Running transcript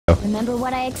Remember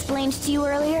what I explained to you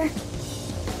earlier?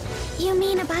 You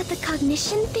mean about the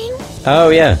cognition thing? Oh,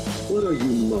 yeah. What are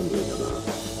you mumbling about?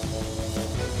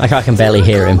 Like I can barely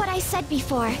hear him. What I said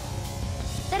before.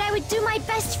 That I would do my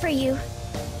best for you.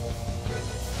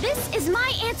 This is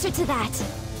my answer to that.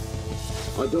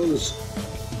 Are those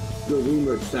the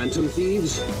rumored phantom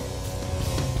thieves?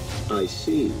 I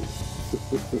see.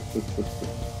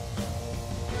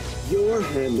 You're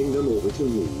handing them over to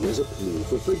me as a plea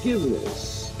for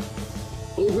forgiveness.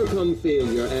 Overcome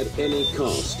failure at any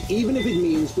cost, even if it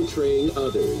means betraying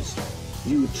others.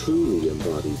 You truly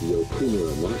embody the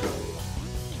Okumura motto.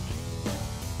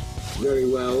 Very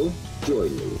well,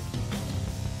 join me.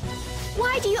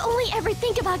 Why do you only ever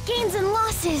think about gains and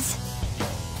losses?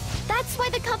 That's why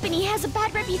the company has a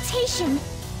bad reputation.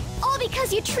 All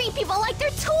because you treat people like they're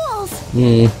tools!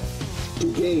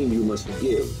 To gain, you must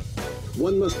give.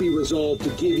 One must be resolved to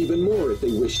give even more if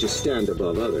they wish to stand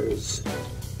above others.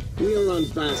 We are on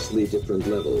vastly different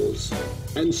levels,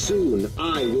 and soon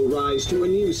I will rise to a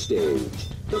new stage,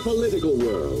 the political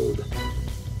world.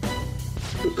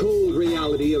 The cold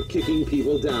reality of kicking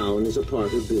people down is a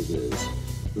part of business.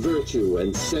 Virtue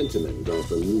and sentiment are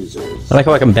for losers. I like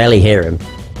how I can barely hear him.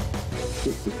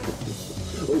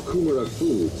 Okumura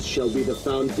Foods shall be the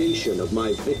foundation of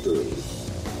my victory.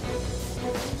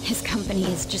 His company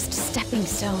is just a stepping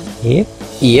stone. Yep.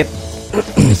 Yep.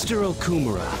 Mr.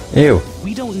 Okumura. Ew.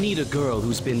 We don't need a girl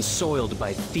who's been soiled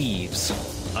by thieves.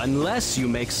 Unless you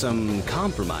make some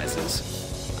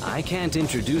compromises. I can't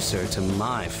introduce her to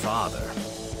my father.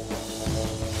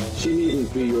 She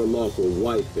needn't be your lawful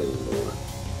wife anymore.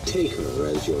 Take her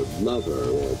as your lover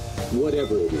or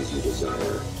whatever it is you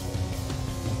desire.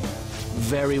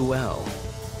 Very well.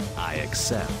 I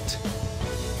accept.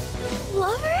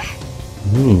 Lover?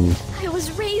 I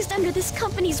was raised under this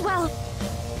company's wealth.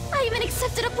 I even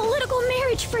accepted a political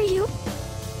marriage for you.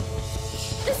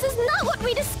 This is not what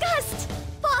we discussed!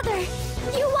 Father,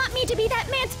 you want me to be that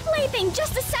man's plaything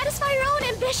just to satisfy your own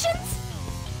ambitions?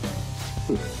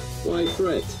 Why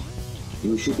fret?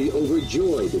 You should be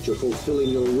overjoyed that you're fulfilling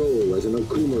your role as an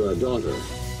Okumura daughter.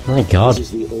 My God.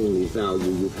 This is the only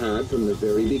value you've had from the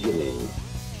very beginning.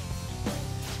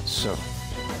 So,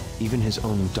 even his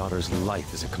own daughter's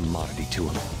life is a commodity to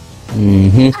him.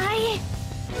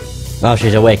 Oh,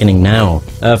 she's awakening now.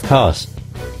 Of course.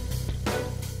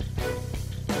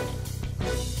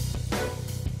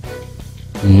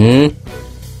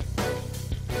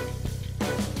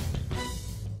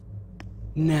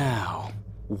 Now,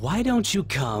 why don't you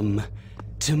come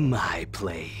to my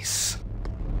place?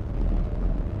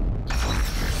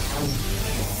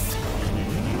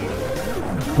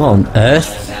 What on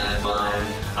earth?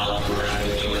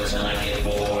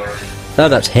 Oh,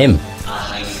 that's him.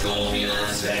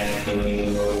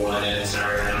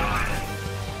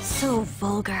 So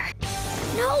vulgar.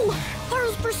 No!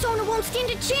 Haru's persona won't stand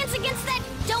a chance against that!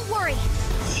 Don't worry!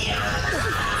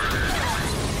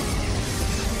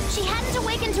 She hadn't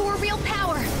awakened to her real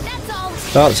power, that's all!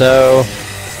 Thought so.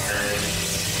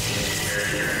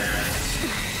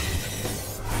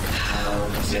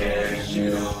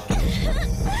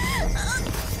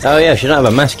 Oh yeah, she don't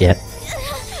have a mask yet.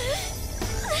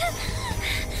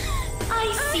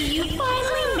 I see you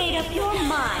finally made up your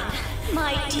mind,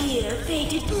 my dear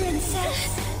fated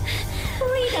princess.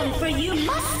 Freedom for you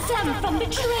must stem from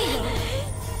betrayal.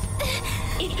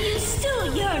 If you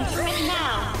still yearn for it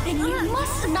now, then you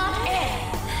must not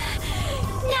err.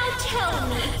 Now tell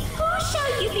me, who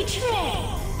shall you betray?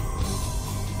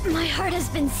 My heart has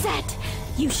been set.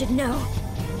 You should know.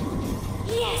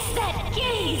 Yes, that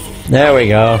gaze! There we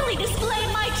go. Really display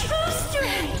my true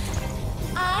strength!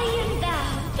 I am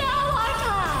thou, thou art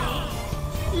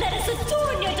I! Let us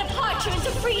adorn your departure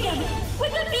into freedom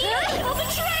with a beautiful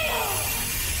betrayal!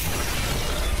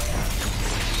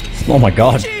 Oh my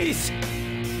God. Jeez!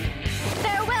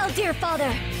 Farewell, dear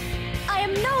father. I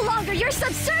am no longer your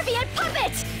subservient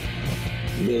puppet!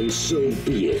 Then so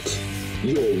be it.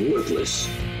 You're worthless.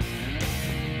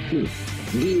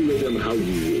 Deal with them how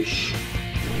you wish.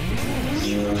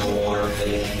 You poor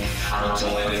thing. I'll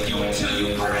toy with you until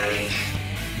you break.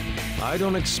 I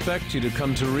don't expect you to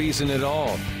come to reason at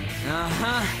all.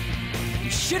 Uh-huh. You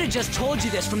should have just told you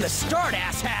this from the start,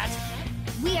 asshat!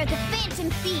 We are the Phantom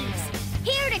Thieves,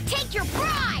 here to take your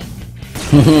pride!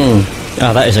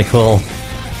 Oh, that is a cool...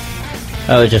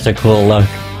 That was just a cool look.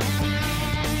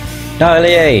 Oh,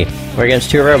 yay! We're against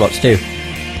two robots, too.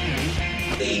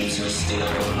 Thieves who steal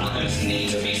from others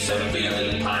need to be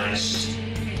severely punished.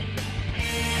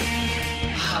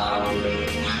 Haru,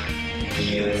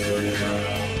 beautiful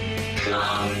girl,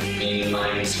 come be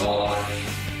my form.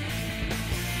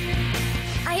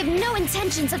 I have no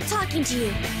intentions of talking to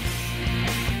you.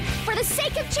 For the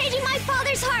sake of changing my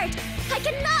father's heart, I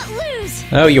cannot lose!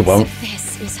 Oh, you won't.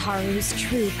 This is Haru's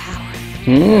true power.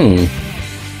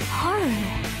 Haru.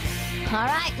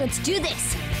 Alright, let's do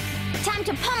this. Time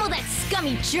to pummel that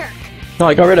scummy jerk. No,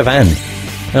 I got rid of Anne.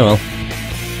 Oh well.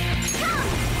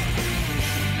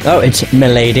 Oh, it's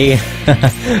Milady. Oh,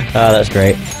 that's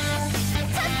great. Okay,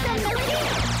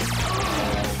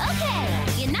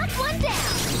 you knocked one down.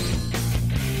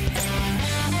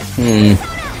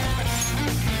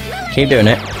 Keep doing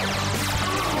it. You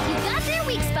got their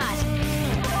weak spot.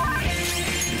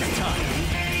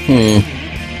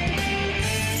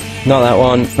 Not that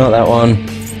one, not that one.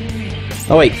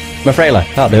 Oh wait, Mafrela,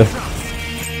 that'll do.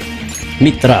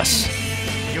 Mitras.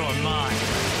 You're mine.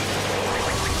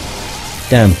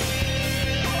 Damn.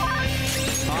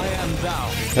 I am thou.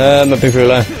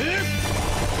 Mafrela.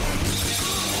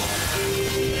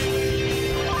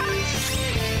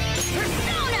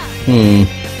 Persona!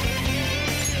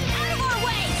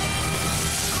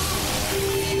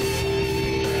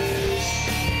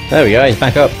 There we go, he's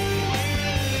back up.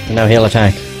 And now he'll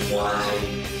attack. Why?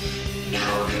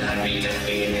 How can I be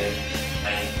defeated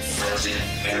by such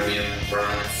inferior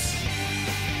brats?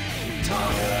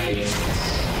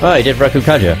 Oh, he did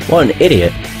Rakukaja. What an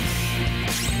idiot.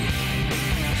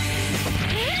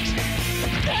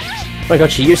 Oh my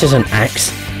god, she uses an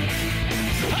axe.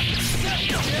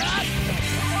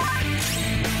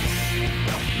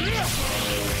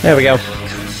 There we go.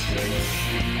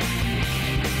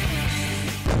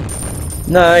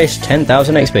 Nice,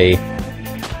 10,000 XP.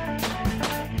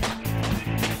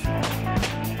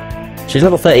 She's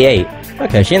level 38.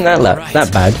 Okay, she ain't that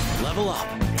that bad. Level up.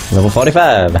 Level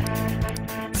 45.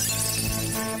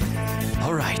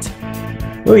 All right.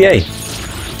 Oh yay.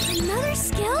 Another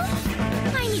skill?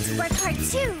 I need to work hard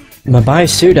too. Mabai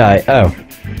Sudai. Oh.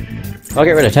 I'll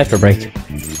get rid of Tetra Break.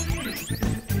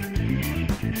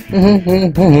 I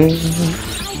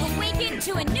awaken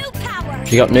to a new power.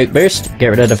 She got Nuke Boost. Get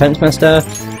rid of Defense Master.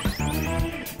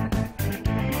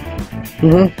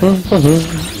 New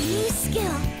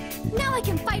skill. Now I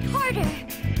can fight harder.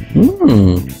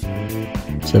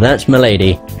 So that's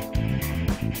Milady.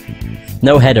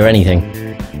 No head or anything.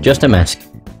 Just a mask.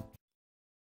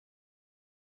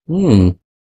 Not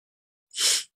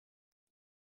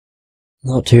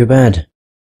too bad.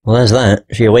 Well, there's that.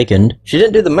 She awakened. She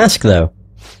didn't do the mask, though.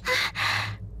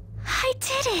 I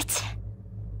did it.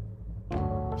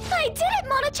 I did it,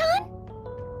 Mono-chan.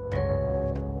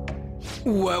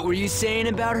 What were you saying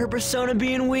about her persona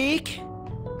being weak?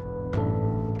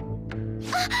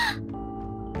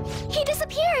 He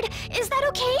disappeared. Is that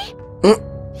okay?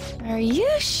 Are you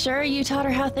sure you taught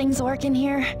her how things work in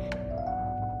here?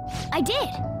 I did.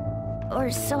 Or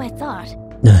so I thought.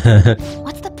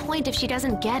 What's the point if she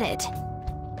doesn't get it?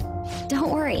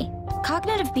 Don't worry.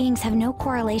 Cognitive beings have no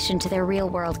correlation to their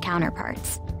real-world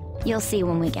counterparts. You'll see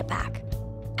when we get back.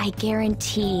 I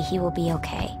guarantee he will be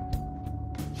okay.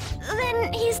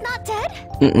 Then he's not dead?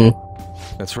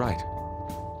 That's right.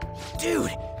 Dude,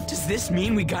 does this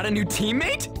mean we got a new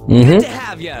teammate? Mhm. Good to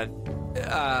have ya.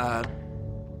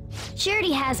 She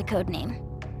already has a code name.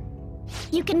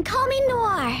 You can call me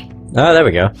Noir. Oh, there we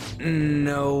go.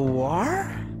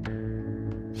 Noir?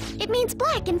 It means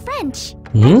black in French.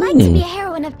 Mm. I'd like to be a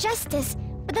heroine of justice,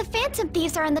 but the Phantom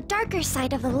Thieves are on the darker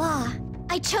side of the law.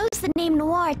 I chose the name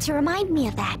Noir to remind me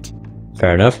of that.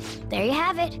 Fair enough. There you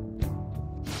have it.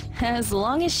 As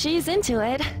long as she's into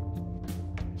it.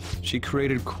 She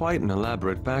created quite an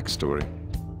elaborate backstory.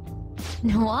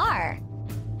 Noir.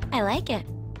 I like it.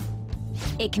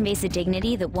 It conveys a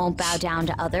dignity that won't bow down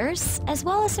to others, as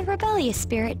well as a rebellious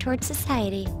spirit towards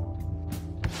society.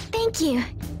 Thank you.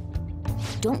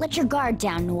 Don't let your guard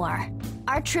down, Noir.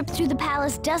 Our trip through the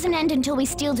palace doesn't end until we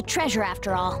steal the treasure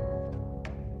after all.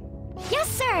 Yes,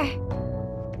 sir!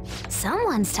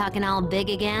 Someone's talking all big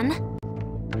again.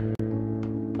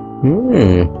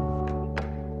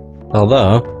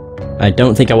 Although, I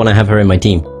don't think I want to have her in my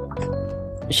team.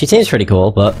 She seems pretty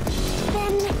cool, but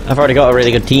I've already got a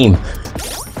really good team.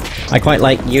 I quite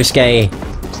like Yusuke.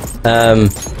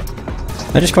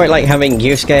 I just quite like having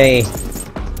Yusuke,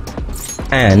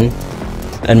 Anne,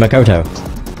 and Makoto.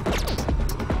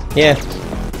 Yeah.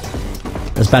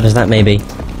 As bad as that may be.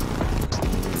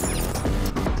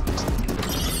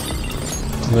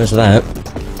 Where's that?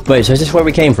 Wait, so is this where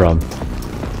we came from?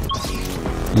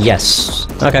 Yes.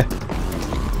 Okay.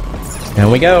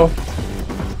 Down we go.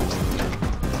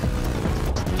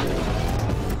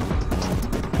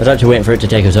 I was actually waiting for it to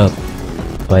take us up,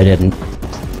 but I didn't.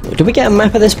 Did we get a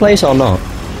map of this place or not?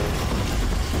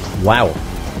 Wow.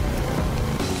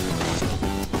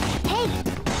 Hey!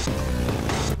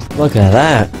 Look at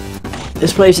that.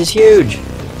 This place is huge.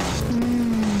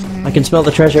 I can smell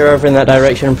the treasure over in that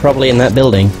direction, probably in that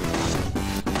building.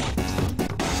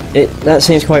 That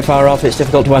seems quite far off. It's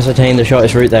difficult to ascertain the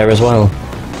shortest route there as well.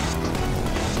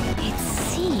 It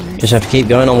seems... Just have to keep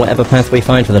going on whatever path we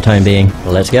find for the time being.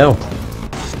 Well, let's go.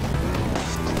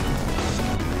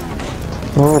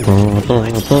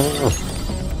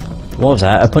 What was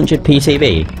that? A punctured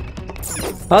PCB?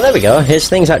 Oh, there we go. His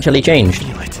thing's actually changed.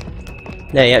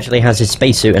 Yeah, he actually has his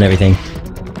spacesuit and everything.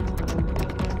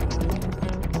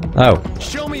 Oh.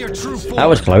 Show me your true form. That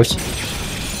was close.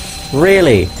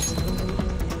 Really?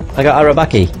 I got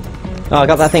Arabaki. Oh, I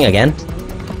got that thing again.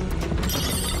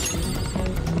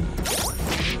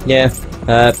 Yeah,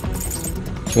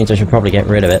 which means I should probably get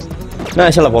rid of it. No, I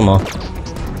still have one more.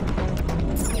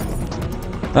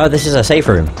 Oh, this is a safe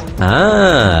room.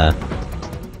 Ah!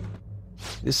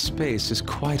 This space is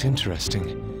quite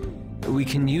interesting. We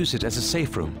can use it as a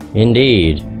safe room.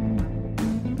 Indeed.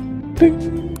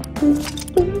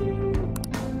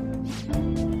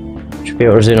 Should be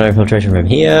able to do no infiltration from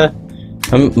here.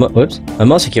 Whoops.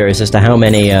 I'm also curious as to how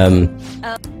many, I don't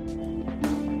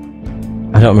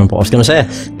remember what I was going to say.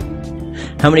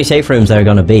 How many safe rooms there are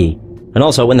going to be. And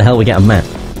also, when the hell we get a map.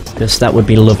 Because that would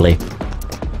be lovely.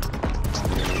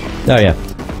 Oh yeah.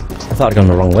 I thought I'd gone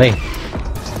the wrong way.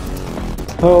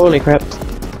 Holy crap.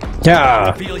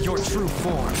 Ah! Feel your true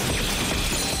form.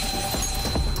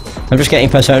 I'm just getting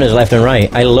personas left and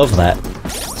right. I love that.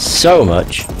 So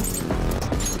much.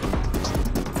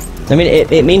 I mean,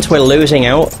 it means we're losing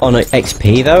out on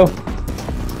XP, though.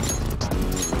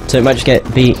 So it might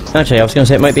just be... Actually, I was going to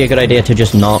say it might be a good idea to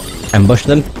just not ambush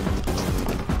them.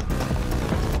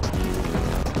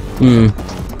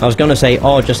 I was going to say,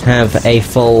 or just have a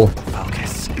full...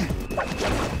 Focus.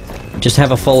 Just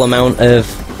have a full amount of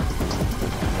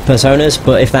personas,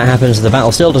 but if that happens, the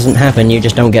battle still doesn't happen, you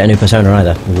just don't get a new persona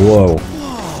either. Whoa.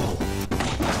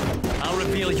 I'll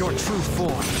reveal your true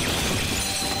form.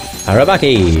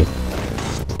 Arabaki!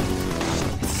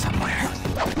 It's somewhere.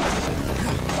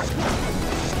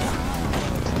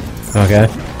 Okay.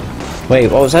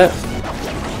 Wait, what was that?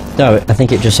 No, I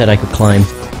think it just said I could climb.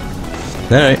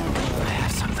 Alright. I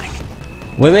have something.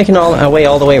 We're making our way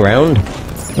all the way around?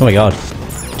 Oh my god.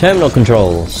 Terminal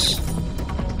controls.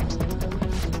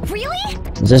 Really?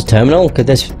 Is this terminal? Could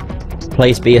this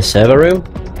place be a server room?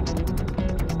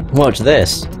 Watch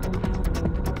this.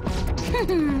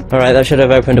 Alright, that should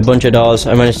have opened a bunch of doors.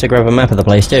 I managed to grab a map of the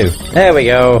place too. There we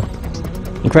go.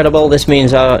 Incredible, this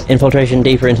means our infiltration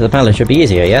deeper into the palace should be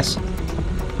easier, yes?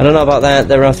 I don't know about that,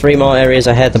 there are 3 more areas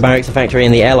ahead, the barracks, the factory,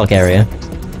 and the airlock area.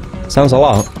 Sounds a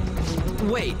lot.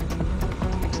 Wait.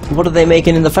 What are they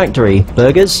making in the factory?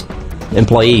 Burgers?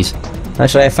 Employees.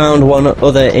 Actually, I found one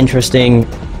other interesting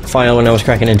file when I was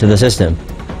cracking into the system.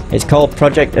 It's called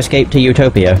Project Escape to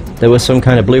Utopia. There was some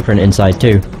kind of blueprint inside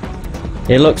too.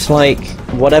 It looks like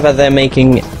whatever they're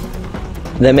making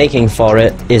for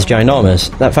it is ginormous.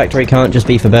 That factory can't just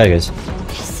be for burgers.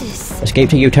 This is... Escape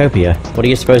to Utopia. What do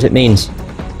you suppose it means?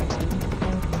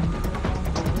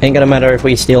 Ain't gonna matter if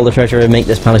we steal the treasure and make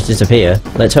this palace disappear.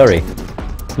 Let's hurry.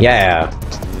 Yeah.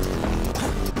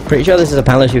 Pretty sure this is a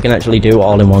palace you can actually do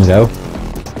all in one go.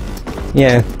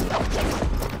 Yeah.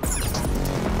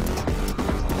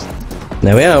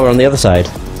 There we are, we're on the other side.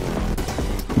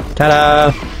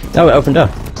 Ta-da! Oh, it opened up.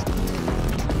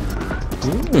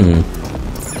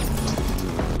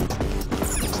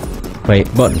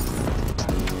 Wait, button.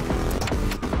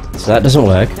 So that doesn't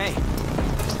work. Hey.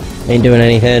 Ain't doing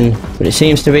anything, but it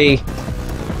seems to be...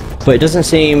 But it doesn't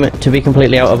seem to be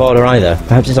completely out of order either.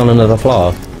 Perhaps it's on another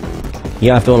floor.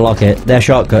 You have to unlock it. They're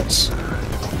shortcuts.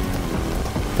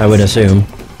 I would assume.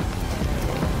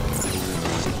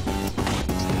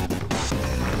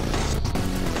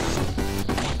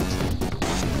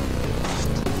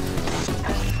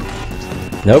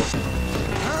 Nope.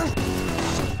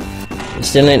 It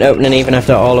still ain't opening even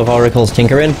after all of Oracle's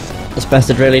tinkering. This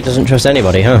bastard really doesn't trust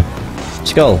anybody, huh?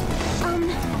 Skull.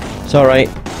 It's alright.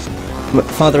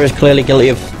 Father is clearly guilty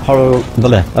of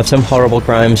some horrible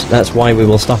crimes. That's why we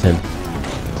will stop him.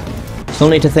 Still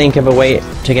need to think of a way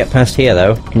to get past here,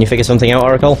 though. Can you figure something out,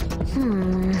 Oracle?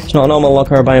 It's not a normal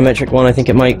lock or a biometric one. I think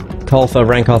it might call for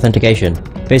rank authentication.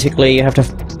 Basically, you have to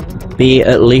be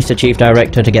at least a chief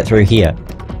director to get through here.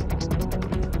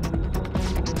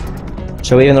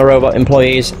 So even the robot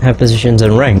employees have positions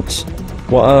and ranks.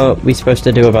 What are we supposed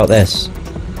to do about this?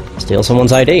 Steal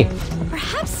someone's ID?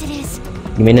 Perhaps it is.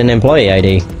 You mean an employee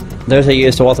ID? Those are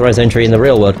used to authorize entry in the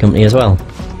real-world company as well.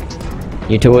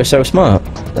 You two are so smart.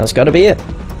 That's gotta be it.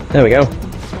 There we go.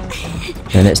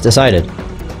 And it's decided.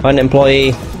 Find an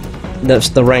employee, that's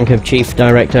the rank of chief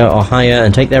director or higher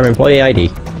and take their employee ID.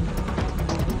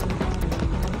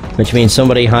 Which means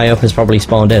somebody high up has probably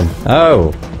spawned in.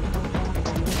 Oh!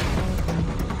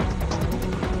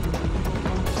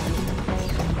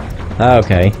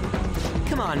 Okay.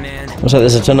 Come on, man. Looks like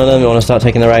there's a ton of them. We want to start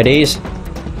taking their IDs.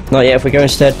 Not yet. If we go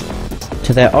instead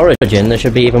to their origin, there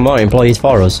should be even more employees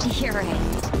for us. You're right.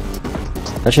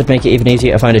 That should make it even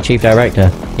easier to find a chief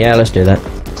director. Yeah, let's do that.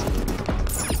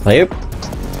 Hello?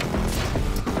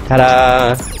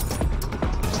 Ta-da!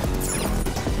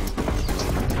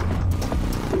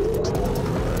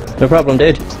 No problem,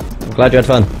 dude. I'm glad you had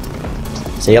fun.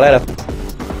 See you later.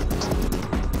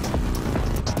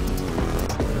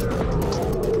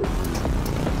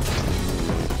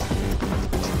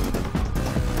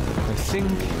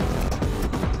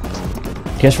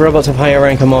 Guess robots of higher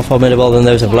rank are more formidable than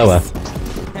those of lower.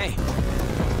 Hey.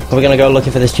 Are we gonna go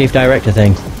looking for this chief director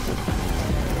thing?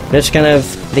 It's kind of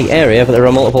the area, but there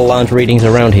are multiple large readings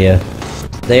around here.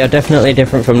 They are definitely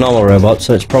different from normal robots,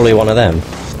 so it's probably one of them.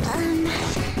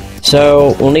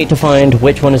 So, we'll need to find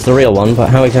which one is the real one, but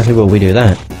how exactly will we do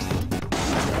that?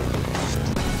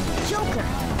 Joker.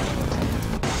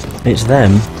 It's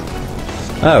them.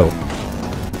 Oh.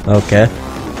 Okay.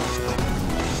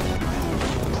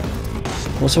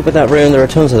 What's up with that room? There are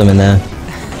tons of them in there.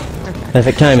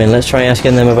 Perfect timing. Let's try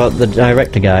asking them about the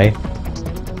director guy.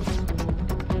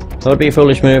 That would be a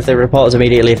foolish move. They report us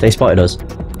immediately if they spotted us.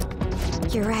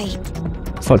 You're right.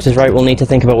 Fox is right. We'll need to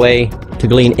think of a way to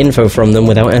glean info from them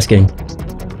without asking.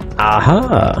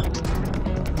 Aha!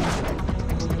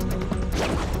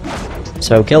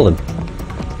 So kill them.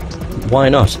 Why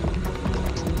not?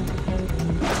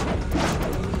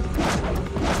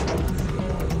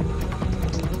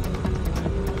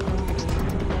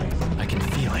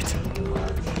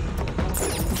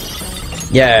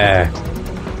 Yeah.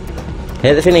 I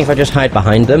have the feeling if I just hide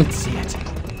behind them,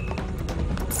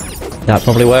 that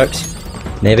probably works.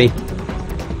 Maybe.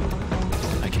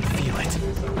 I can feel it.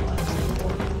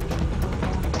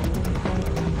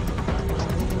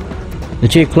 The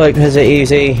chief clerk has it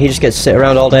easy. He just gets to sit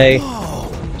around all day.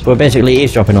 So we're basically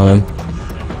eavesdropping on him.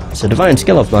 It's a divine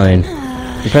skill of mine.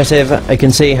 Impressive. I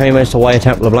can see how you managed to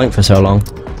wiretap LeBlanc for so long.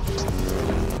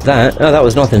 That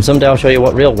was nothing. Someday I'll show you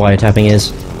what real wiretapping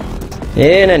is.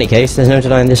 In any case, there's no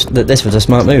denying that this was a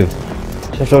smart move.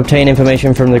 Just have to obtain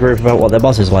information from the group about what their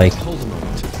boss is like.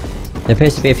 There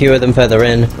appears to be a few of them further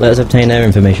in. Let us obtain their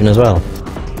information as well.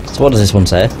 So what does this one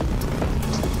say?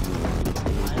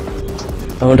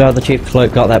 I wonder how the chief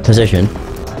clerk got that position.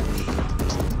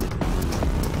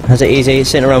 Has it easy,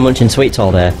 sitting around munching sweets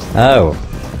all day. Oh.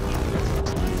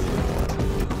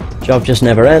 Job just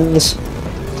never ends.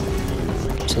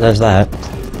 So there's that.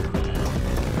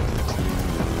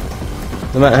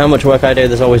 No matter how much work I do,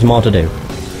 there's always more to do.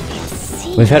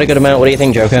 We've had a good amount. What do you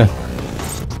think, Joker?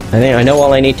 I think I know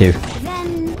all I need to.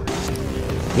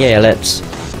 Yeah, let's...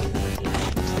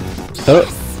 Oh!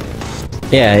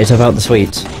 Yeah, it's about the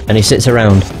sweets. And he sits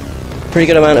around. Pretty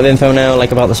good amount of info now,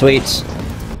 like about the sweets.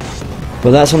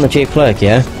 But that's on the chief clerk,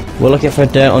 yeah? We're looking for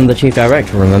dirt on the chief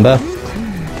director, remember?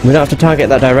 We don't have to target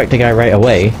that director guy right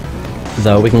away.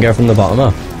 Though, we can go from the bottom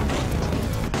up.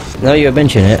 Now you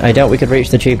mention it, I doubt we could reach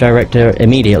the chief director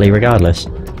immediately regardless.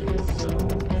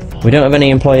 We don't have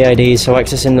any employee IDs, so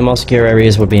accessing the more secure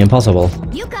areas would be impossible.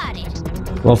 You got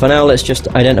it. Well, for now, let's just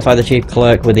identify the chief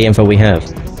clerk with the info we have.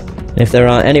 If there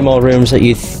are any more rooms that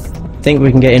you think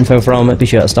we can get info from, be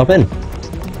sure to stop in.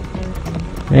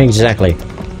 Exactly.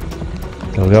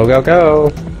 Go, go, go,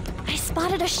 go! I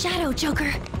spotted a shadow,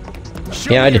 Joker.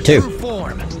 Yeah, I did too.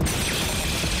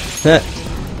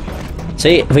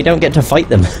 See, if we don't get to fight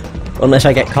them, unless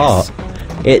I get caught,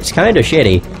 it's kind of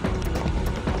shitty.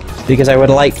 Because I would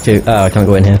like to... Oh, I can't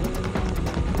go in here.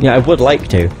 Yeah, I would like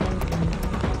to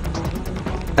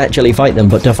actually fight them,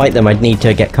 but to fight them I'd need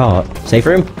to get caught. Safe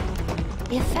room?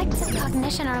 The effects of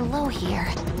cognition are low here.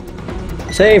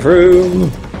 Safe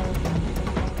room!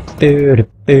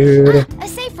 A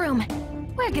safe room!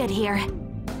 We're good here.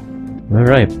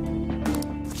 Alright.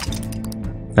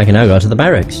 I can now go to the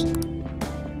barracks.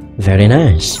 Very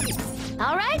nice.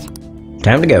 Alright?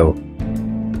 Time to go.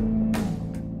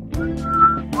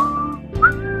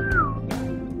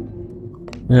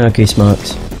 Okay,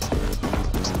 Smarks.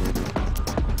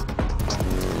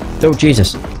 Oh,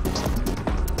 Jesus.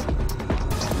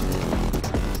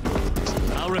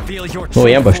 I'll reveal your Oh,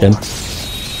 we ambushed him.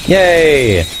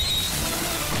 Yay!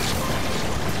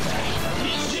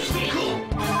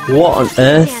 What on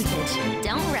earth?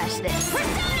 Don't rush this.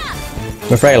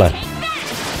 Mafrela.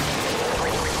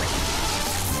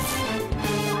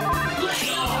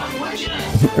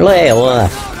 Lay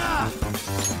off.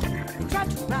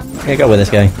 Okay, go with this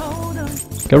guy.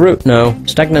 Garroot, no.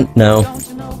 Stagnant, no.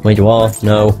 Wage War,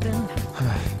 no.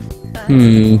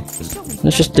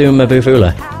 Let's just do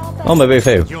Mabufula. Oh,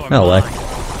 Mabufu. That'll work.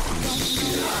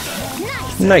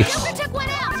 Nice.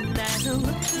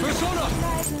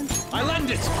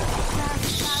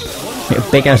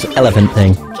 A big ass elephant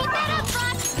thing.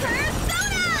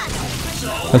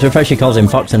 I'm surprised she calls him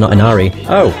Fox and not Inari.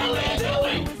 Oh!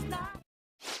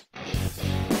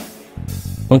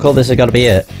 Uncle, this has got to be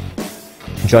it.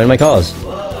 Join my cause.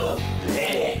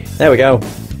 There we go.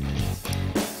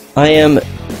 I am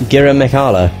Gira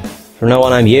Mikala. From now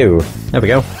on, I'm you. There we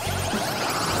go.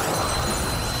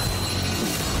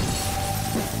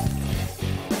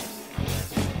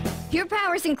 Your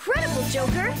power's incredible,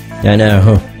 Joker. I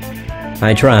know.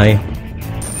 I try.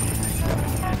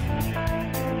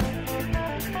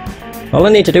 All I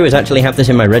need to do is actually have this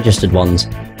in my registered ones,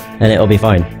 and it'll be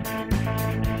fine.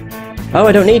 Oh,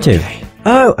 I don't need to.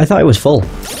 Oh, I thought it was full.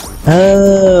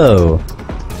 Oh.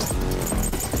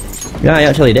 Yeah, I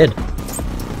actually did.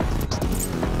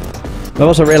 I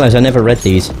also realised I never read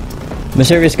these.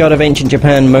 Mysterious god of ancient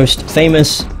Japan, most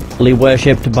famously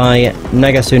worshipped by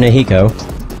Nagasunehiko,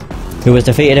 who was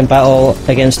defeated in battle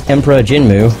against Emperor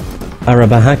Jinmu,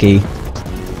 Arabahaki.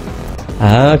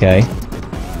 Ah, okay.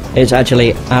 It's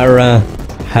actually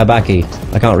Arahabaki.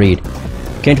 I can't read.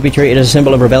 Came to be treated as a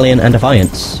symbol of rebellion and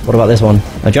defiance. What about this one?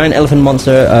 A giant elephant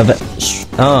monster of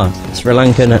Sri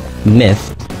Lankan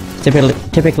myth,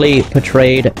 typically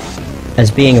portrayed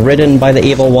as being ridden by the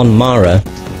evil one Mara.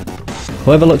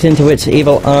 Whoever looked into its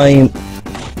evil eye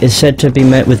is said to be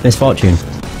met with misfortune.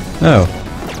 Oh.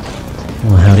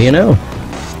 Well, how do you know?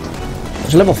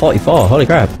 It's level 44, holy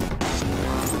crap.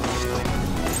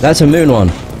 That's a moon one.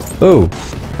 Ooh,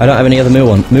 I don't have any other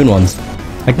moon ones.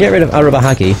 I can get rid of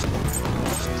Arabahaki.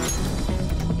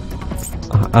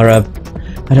 I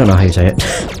don't know how you say it.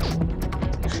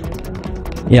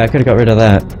 Yeah, I could have got rid of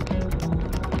that.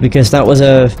 Because that was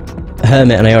a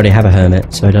hermit and I already have a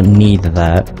hermit, so I don't need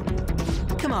that.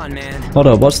 Come on, man. Hold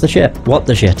up, what's the shit? What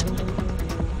the shit?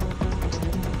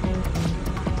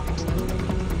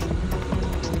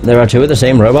 There are two of the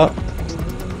same robot?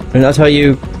 And that's how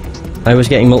I was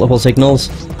getting multiple signals?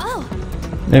 Oh.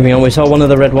 Moving on, we saw one of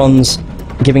the red ones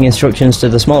giving instructions to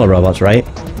the smaller robots, right?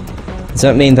 Does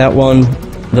that mean that one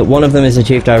of them is the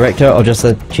chief director or just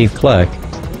the chief clerk?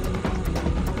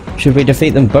 Should we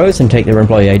defeat them both and take their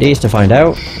employee IDs to find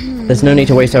out? There's no need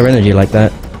to waste our energy like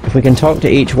that. If we can talk to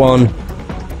each one,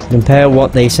 compare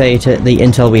what they say to the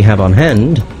intel we have on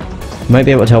hand, we might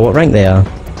be able to tell what rank they are.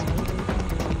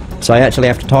 So I actually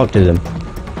have to talk to them.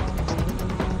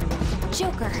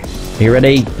 Joker. Are you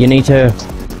ready? You need to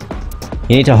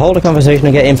hold a conversation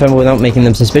and get info without making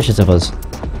them suspicious of us.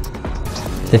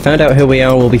 If they found out who we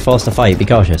are, we'll be forced to fight. Be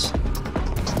cautious.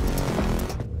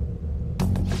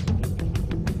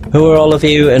 Who are all of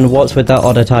you, and what's with that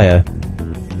odd attire?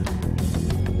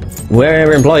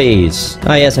 We're employees.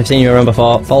 Ah yes, I've seen you around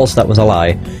before. False, that was a lie.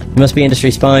 You must be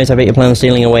industry spies. I bet you plan on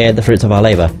stealing away at the fruits of our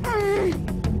labour.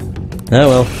 Oh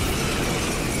well.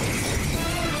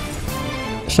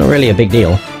 It's not really a big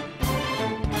deal.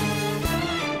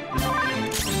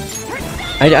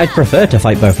 I'd prefer to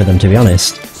fight both of them, to be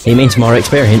honest. It means more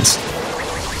experience.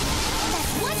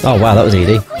 Oh wow, that was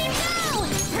easy.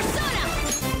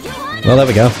 Well, there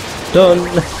we go. Done!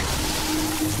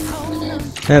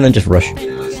 And then just rush.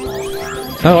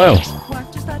 Oh wow.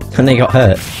 And they got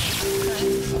hurt.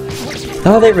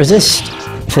 Oh, they resist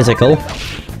physical.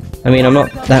 I mean, I'm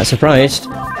not that surprised.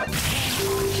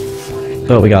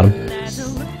 But we got him.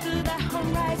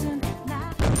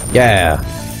 Yeah!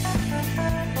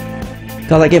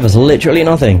 God, that gave us literally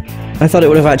nothing. I thought it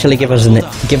would have actually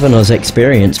given us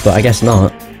experience, but I guess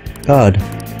not. God.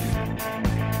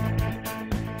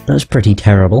 That's pretty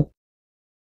terrible.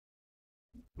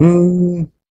 Oh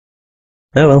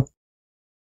well.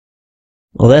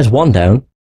 Well, there's one down.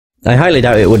 I highly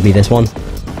doubt it would be this one.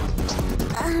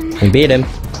 We beat him.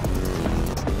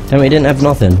 And we didn't have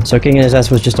nothing, so kicking his ass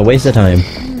was just a waste of time.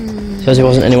 Says he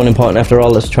wasn't anyone important after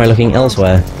all, let's try looking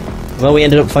elsewhere. Well, we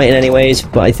ended up fighting anyways,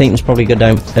 but I think it's probably a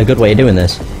good way of doing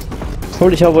this.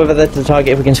 Probably tell whether they're the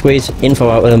target if we can squeeze info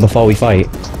out of them before we fight.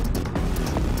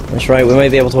 That's right, we may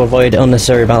be able to avoid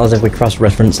unnecessary battles if we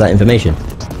cross-reference that information.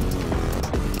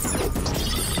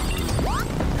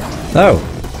 Oh,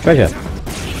 treasure.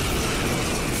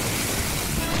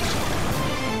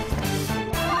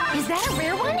 Is that a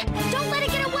rare one? Don't let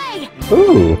it get away!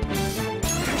 Ooh.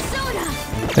 Persona!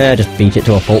 Yeah, just beat it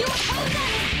to a pulp.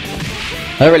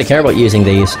 I don't really care about using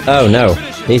these. Oh no,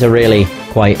 these are really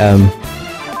quite,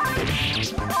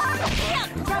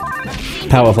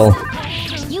 powerful.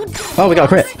 Oh, we got a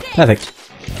crit. Perfect.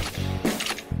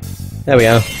 There we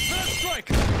are.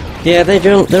 Yeah,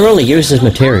 they're only used as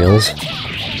materials.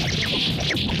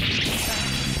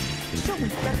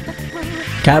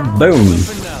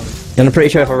 Kaboom! And I'm pretty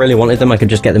sure if I really wanted them, I could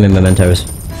just get them in mementos.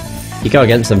 You go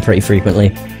against them pretty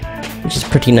frequently, which is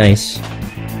pretty nice.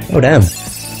 Oh damn.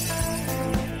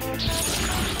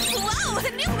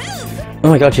 Oh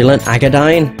my god, you learnt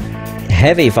Agadine?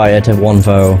 Heavy fire to one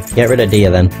foe. Get rid of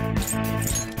Dia then.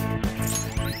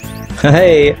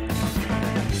 Hey!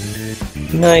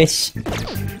 Nice.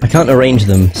 I can't arrange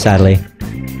them, sadly.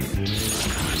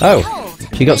 Oh!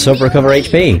 She got sub-recover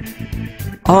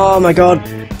HP. Oh my god!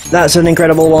 That's an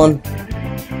incredible one!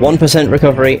 1%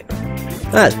 recovery.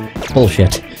 That's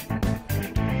bullshit.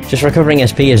 Just recovering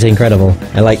SP is incredible.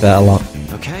 I like that a lot.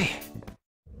 Okay.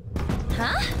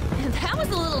 Huh? That was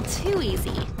a little too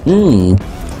easy.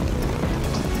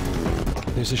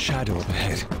 There's a shadow up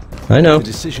ahead. I know. The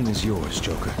decision is yours,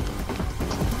 Joker.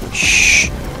 Shh.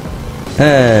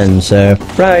 And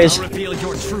surprise! I'll reveal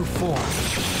your true form.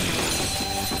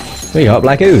 We got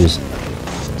black ooze.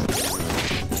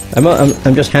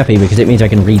 I'm just happy because it means I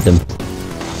can read them.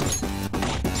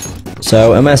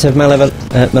 So, a massive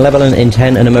malevolent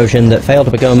intent and emotion that failed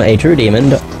to become a true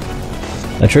demon.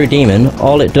 A true demon,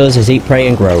 all it does is eat, prey,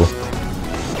 and grow.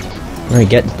 Right,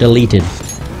 get deleted.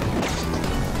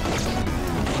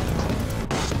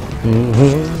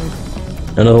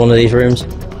 Another one of these rooms.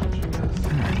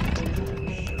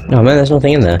 Oh man, there's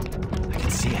nothing in there. I can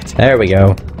see it. There we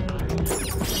go.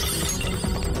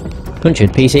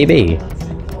 Punctured PCB.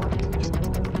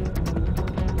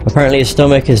 Apparently his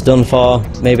stomach is done for.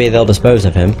 Maybe they'll dispose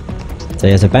of him. So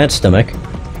he has a bad stomach.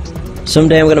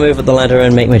 Someday I'm gonna move up the ladder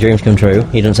and make my dreams come true.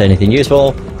 He doesn't say anything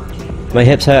useful. My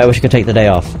hips hurt, I wish I could take the day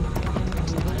off.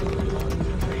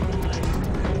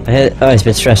 Oh, he's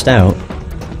been stressed out.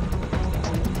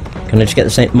 Can I just get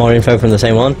the more info from the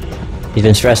same one? He's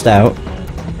been stressed out.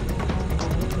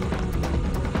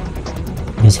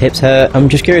 His hips hurt. I'm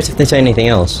just curious if they say anything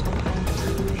else.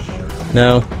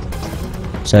 No.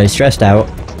 So he's stressed out.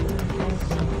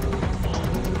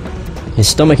 His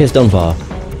stomach is done for.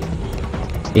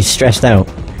 He's stressed out.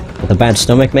 With a bad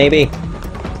stomach, maybe?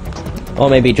 Or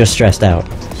maybe just stressed out.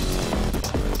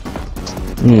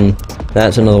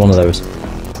 That's another one of those.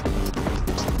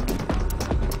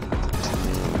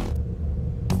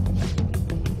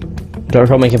 Don't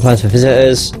recall making plans for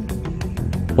visitors.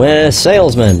 We're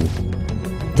salesmen.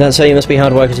 That's how you must be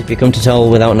hard workers if you come to tell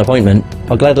without an appointment.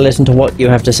 I'll gladly listen to what you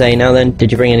have to say. Now then,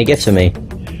 did you bring any gifts for me?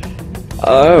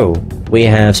 Oh, we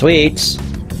have sweets.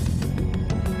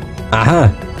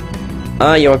 Aha!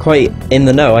 Ah, you are quite in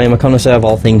the know. I am a connoisseur of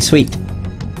all things sweet.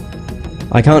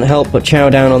 I can't help but chow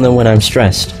down on them when I'm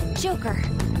stressed. Joker.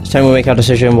 It's time we make our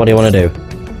decision. What do you want to do?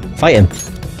 Fight him.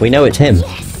 We know it's him.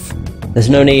 Yes. There's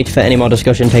no need for any more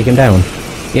discussion. Take him down.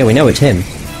 Yeah, we know it's him.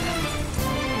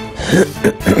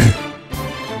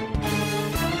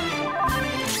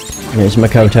 Here's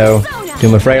Makoto.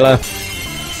 Dumafrela.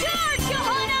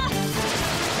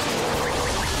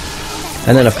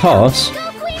 And then, of course,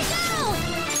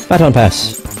 Baton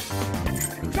Pass.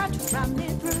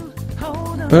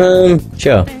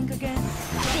 Sure.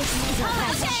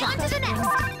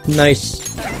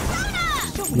 Nice.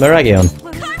 Meragion.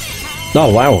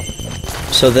 Oh, wow.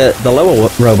 So the lower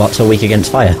robots are weak against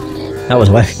fire. That was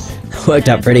worked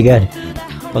out pretty good.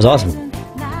 That was awesome.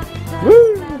 Woo!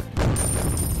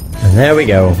 And there we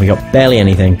go. We got barely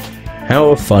anything.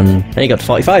 How fun. And you got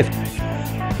 45.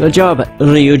 Good job,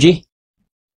 Ryuji.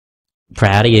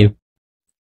 Proud of you.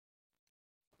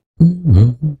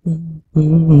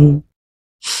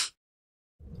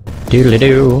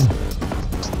 Doodly-doo.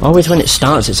 Always when it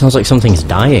starts, it sounds like something's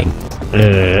dying.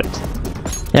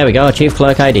 There we go, Chief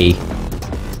Clerk ID.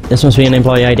 This must be an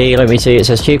employee ID. Let me see, it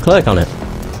says Chief Clerk on it.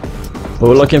 But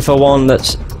we're looking for one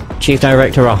that's Chief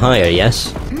Director or higher,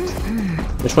 yes?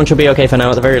 Which one should be okay for now?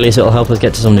 At the very least, it'll help us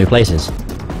get to some new places.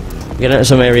 We get into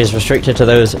some areas restricted to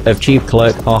those of Chief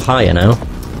Clerk or higher now.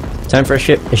 Time for a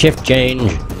shift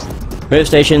change. Move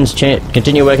stations,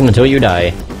 continue working until you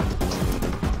die.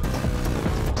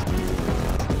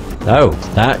 Oh,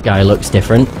 that guy looks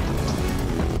different.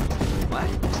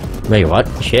 What? Wait, what?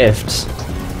 Shifts?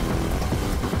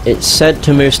 It's said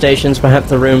to move stations. Perhaps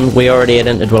the room we already had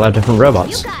entered will have different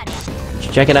robots.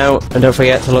 Check it out, and don't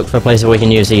forget to look for places where we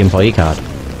can use the employee card.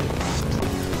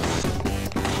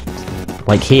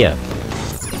 Like here.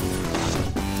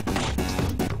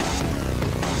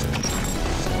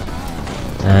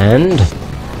 And...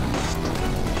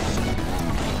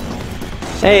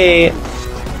 hey!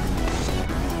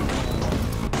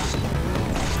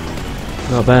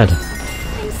 Not bad.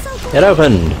 It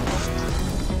opened!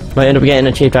 Might end up getting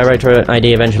a Chief Director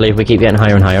ID eventually if we keep getting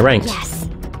higher and higher ranks. Yes.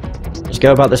 Just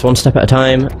go about this one step at a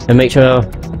time, and make sure,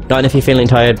 and if you're feeling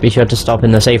tired, be sure to stop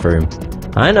in the safe room.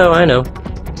 I know, I know.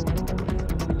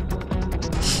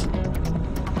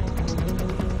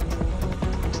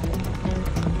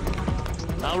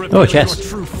 Oh, chest.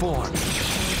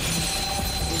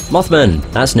 Mothman,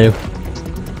 that's new.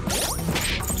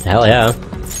 Hell yeah.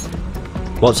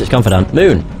 What's its confidant?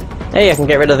 Moon. Hey, I can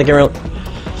get rid of the gorilla.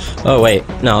 Oh wait,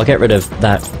 no, I'll get rid of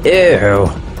that. Ew.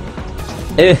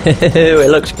 Ew, it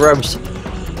looks gross.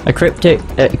 A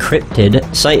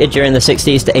cryptid sighted during the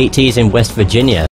 60s to 80s in West Virginia.